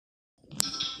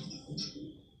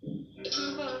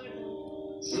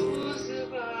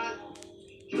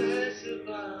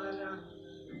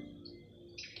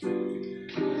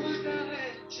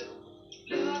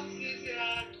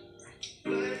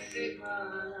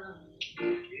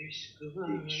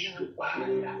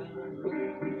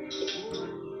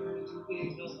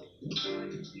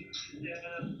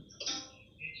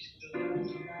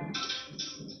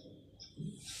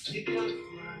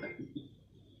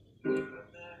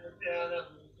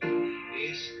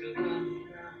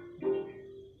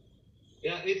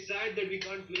Yeah, it's sad that we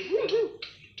can't play.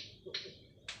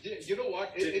 You know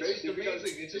what? It's just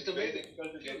amazing. It's just amazing.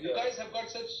 You guys have got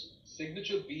such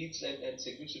signature beats and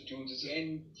signature tunes.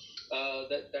 And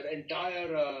that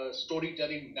entire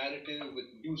storytelling narrative with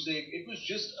music, it was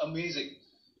just amazing.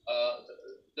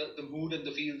 The mood and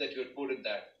the feel that you had put in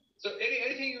that. So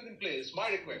anything you can play. It's my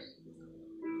request.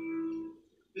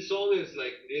 This song is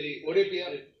like really.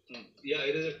 Yeah,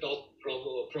 it is a top from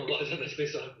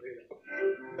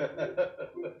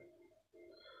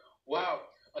Wow.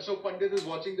 Ashok Pandit is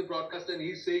watching the broadcast and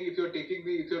he's saying if you're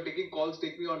taking calls,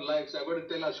 take me on live. So I got to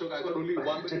tell Ashok I got only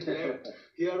 1 minute left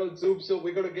here on Zoom. So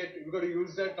we got to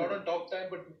use that not on talk time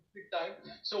but music time.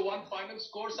 So one final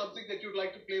score, something that you'd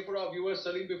like to play for our viewers,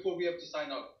 Salim, before we have to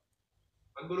sign out.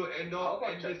 I'm going to end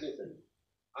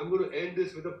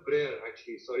this with a prayer.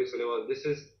 Actually, sorry, Sulaiman. This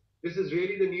is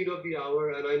really the need of the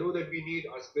hour, and I know that we need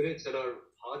our spirits and our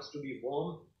hearts to be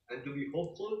warm and to be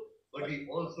hopeful, but we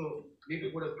also need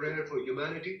to put a prayer for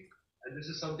humanity. And this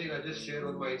is something I just shared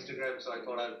on my Instagram, so I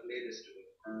thought I'll play this today.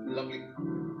 Lovely.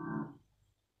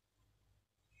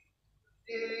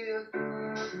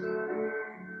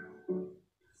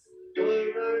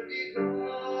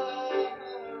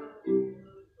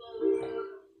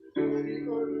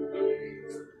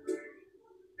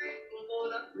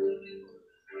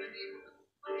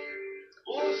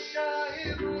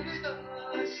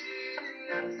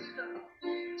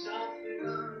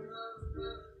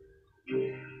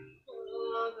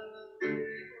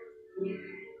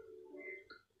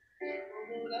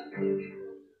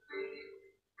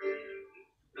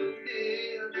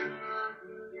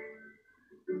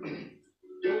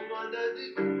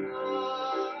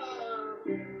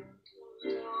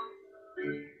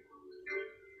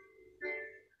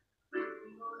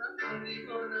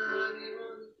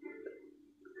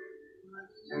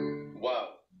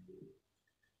 Wow.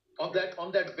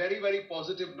 On that very, very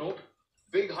positive note,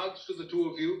 big hugs to the two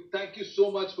of you. Thank you so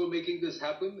much for making this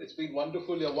happen. It's been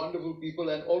wonderful. You're wonderful people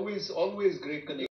and always great connection.